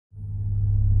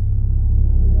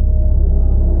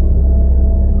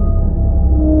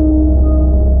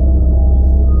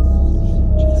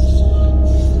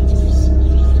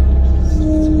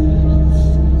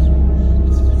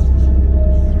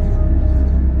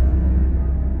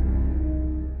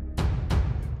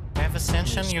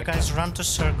action, you guys run to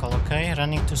circle, okay?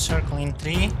 Running to circle in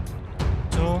 3,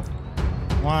 2,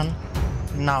 1.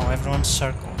 Now, everyone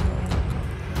circle.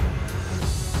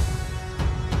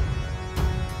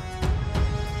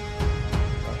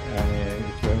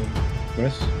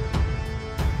 Chris?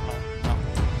 No.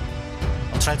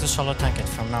 I'll try to solo tank it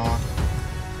from now on.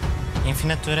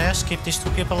 Infinite to rest, keep these 2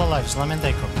 people alive. Slam and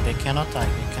Deco. They cannot die,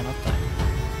 they cannot die.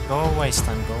 Go away,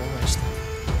 Stan, go away, Stan.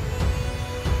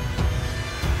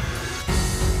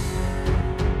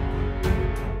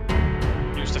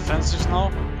 Use defenses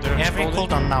now. Every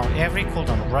cooldown now, every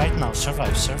cooldown, right now.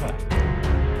 Survive, survive.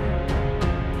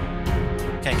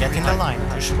 Okay, get in the line,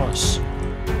 push close.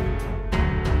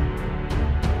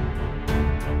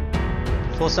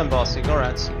 Close and boss, ignore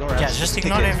ads, ignore ads. Yeah, just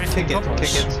ignore everything.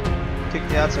 Kick it. Kick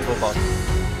the ads and go boss.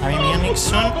 I'm immuning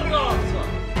soon.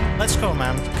 Let's go,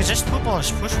 man. Just push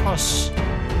boss, push boss.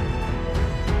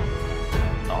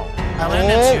 No. I'll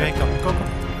end it, you wake up. Go, go.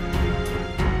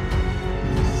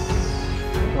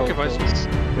 Okay, boys. Let's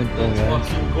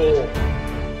fucking go.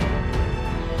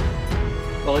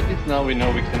 Well, at least now we know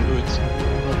we can do it.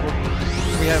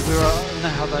 We were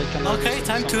how they can. Okay,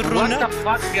 time to run What up. the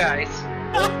fuck, guys?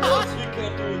 Of course we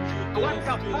can do it. What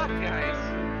the fuck, guys?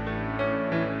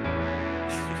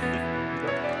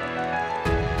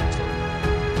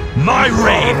 My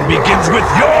reign begins with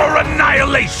your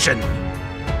annihilation!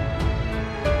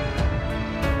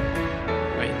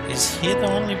 Wait, is he the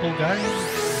only Bulgarian?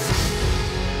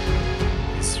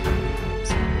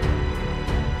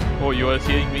 Oh, you are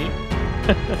seeing me?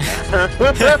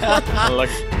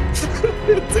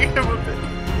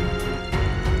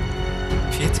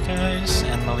 Pit guys,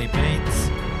 and Molly bait.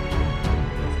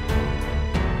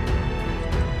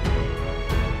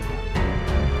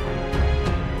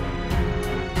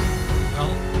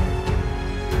 Well,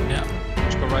 yeah,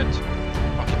 Let's go right.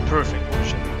 Okay, perfect. Oh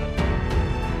shit.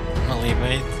 Molly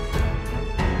bait.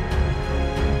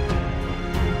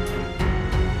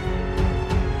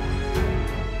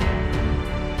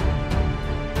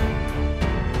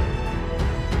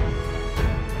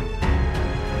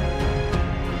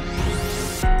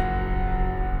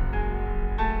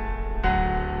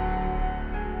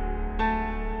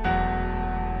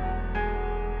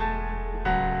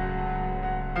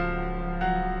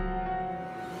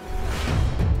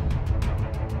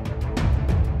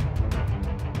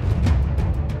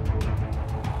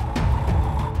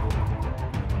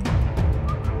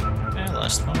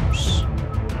 Last ones.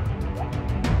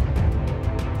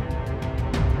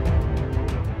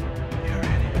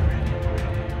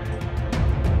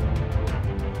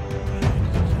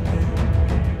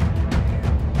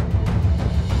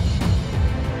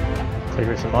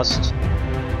 Clear if you must.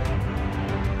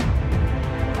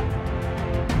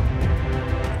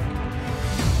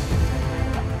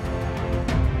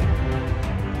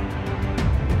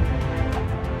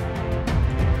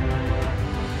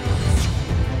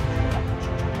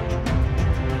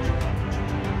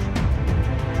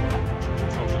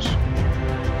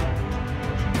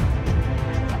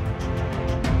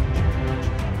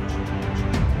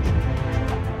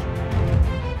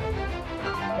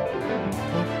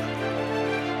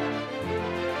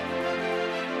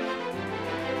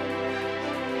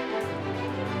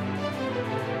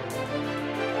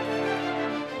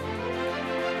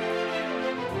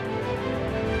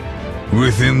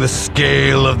 Within the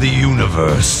scale of the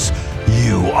universe,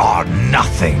 you are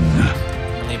nothing.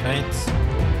 Molly bait.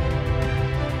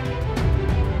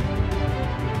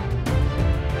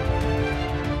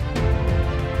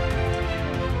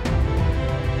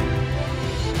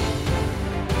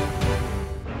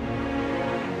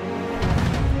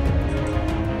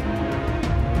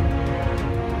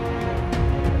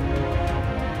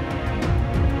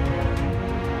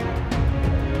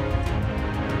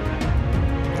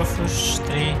 Rufus,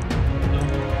 3, 2,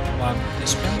 1,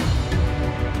 dispel.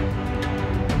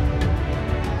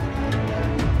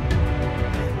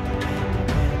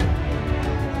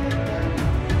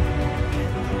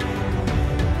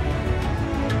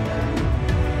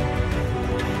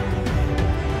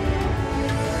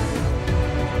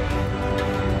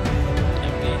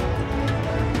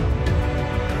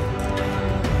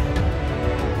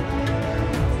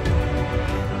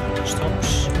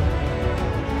 Stops.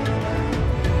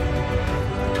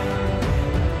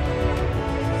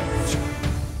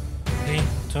 3,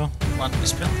 2, 1,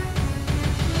 dispel.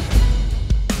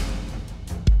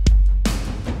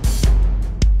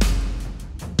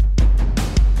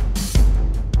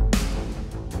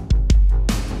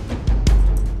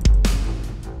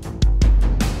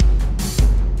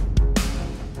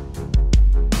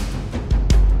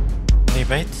 Molly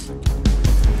bait.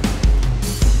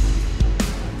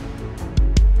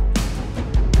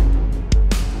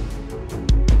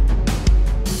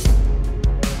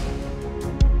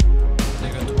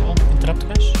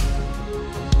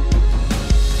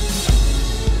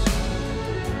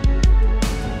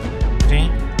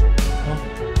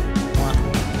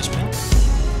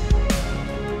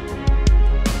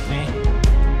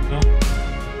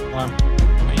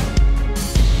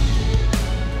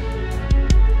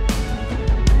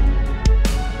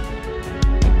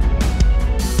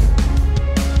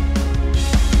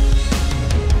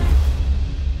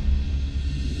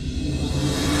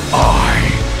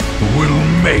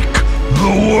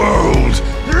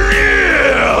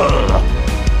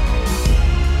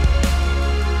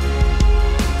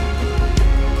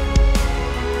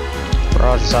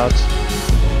 Archers out.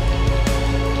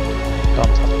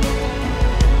 Don't.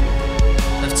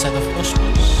 Left side of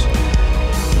Crucibles.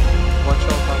 Watch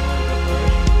out after that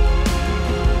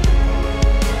barrage.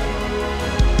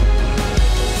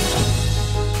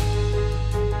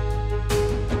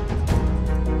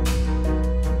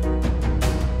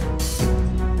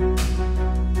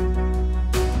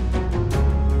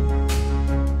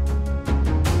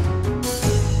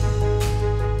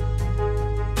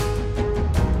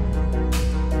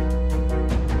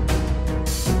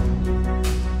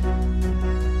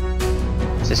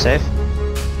 Is he safe?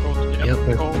 Go to the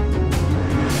Yep. go.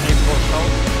 Aim for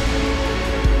south.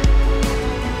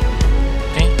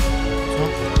 Okay, 2,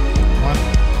 1.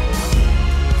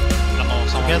 I know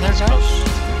someone Together, is guys. close.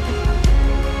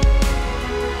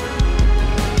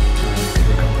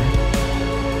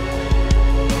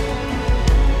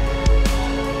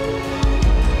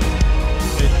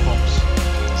 Eight bombs.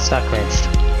 Stack ranged.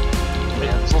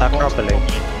 Yeah, Stack bombs properly.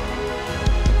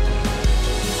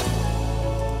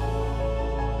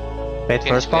 Wait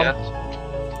first bomb.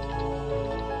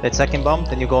 Wait second bomb,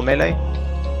 then you go melee.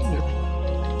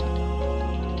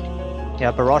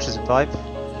 Yeah, barrage is in 5.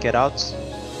 Get out.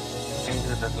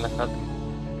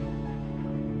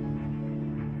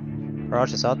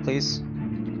 Barrage is out, please.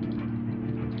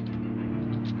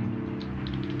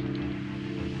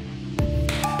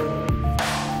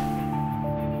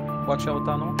 Watch out,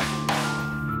 Tano.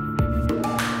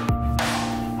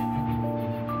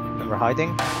 And we're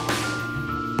hiding.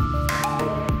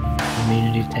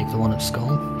 Immunity, take the one at skull.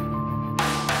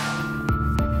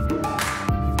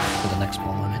 For the next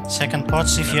bomb, I mean. Second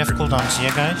pots if you have cooldowns,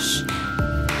 yeah guys?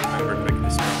 Remember to make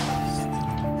this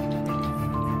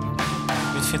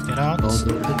Good fit, get out. Gold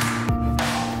with it.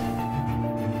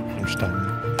 I'm stunned.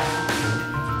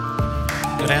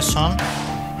 Res on.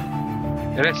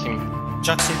 Let him.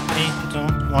 Jaxi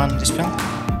 3, 2, 1, dispel.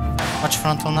 Watch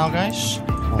frontal now guys.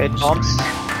 Wait bombs.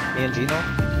 Me and Gino.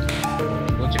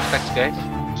 Don't expect guys.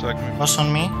 So I can Boss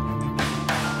on me.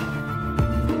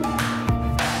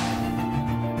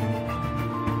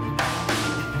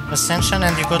 Ascension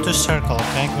and you go to circle,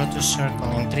 okay? Go to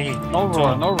circle in 3, No 2,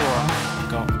 roar, no roar.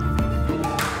 go.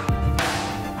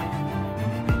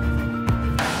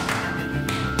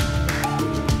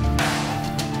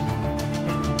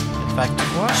 Get back to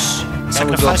boss.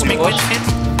 Sacrifice me quick fit.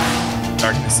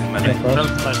 darkness in many.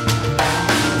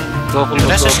 The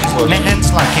rest is Nehan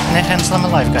Slam, keep Nehan Slam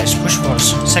alive guys, push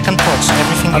force. Second ports,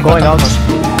 everything I'm you got going out. on.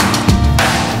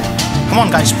 Come on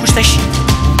guys, push that shit.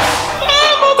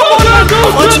 Let's go!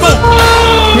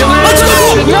 Let's go!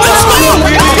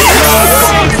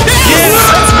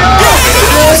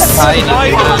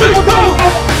 Let's go!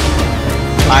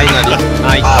 finally.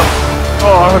 Nice.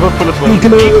 Oh, I got full of money.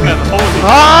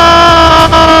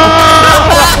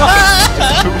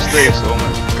 Two slaves, oh my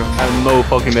god. And no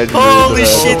fucking legendaries. Holy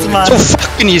shit man! So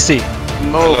fucking easy.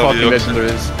 No I love fucking you.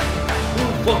 legendaries.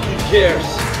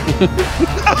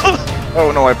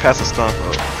 Oh no, I passed a stop.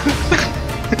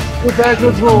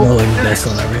 Rolling this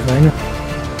on everything.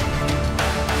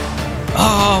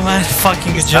 Oh man,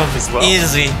 fucking good job. as well.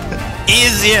 Easy.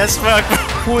 Easy as fuck.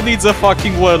 Who needs a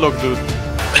fucking warlock, dude?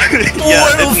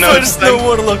 Warlock first, no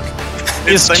warlock.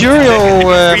 Is Curio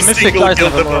Mythic guild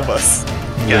item above or? us.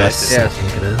 Yes, I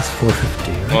think it is.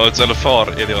 450, right? Well, it's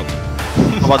LFR, idiot.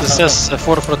 But it says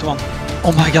 441.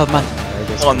 Oh my god, man.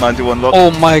 191 log,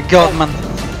 Oh my god, man.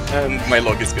 and my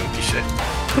log is gonna be shit.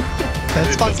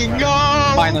 Let's fucking go!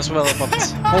 Mine as well, but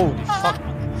holy fuck, man.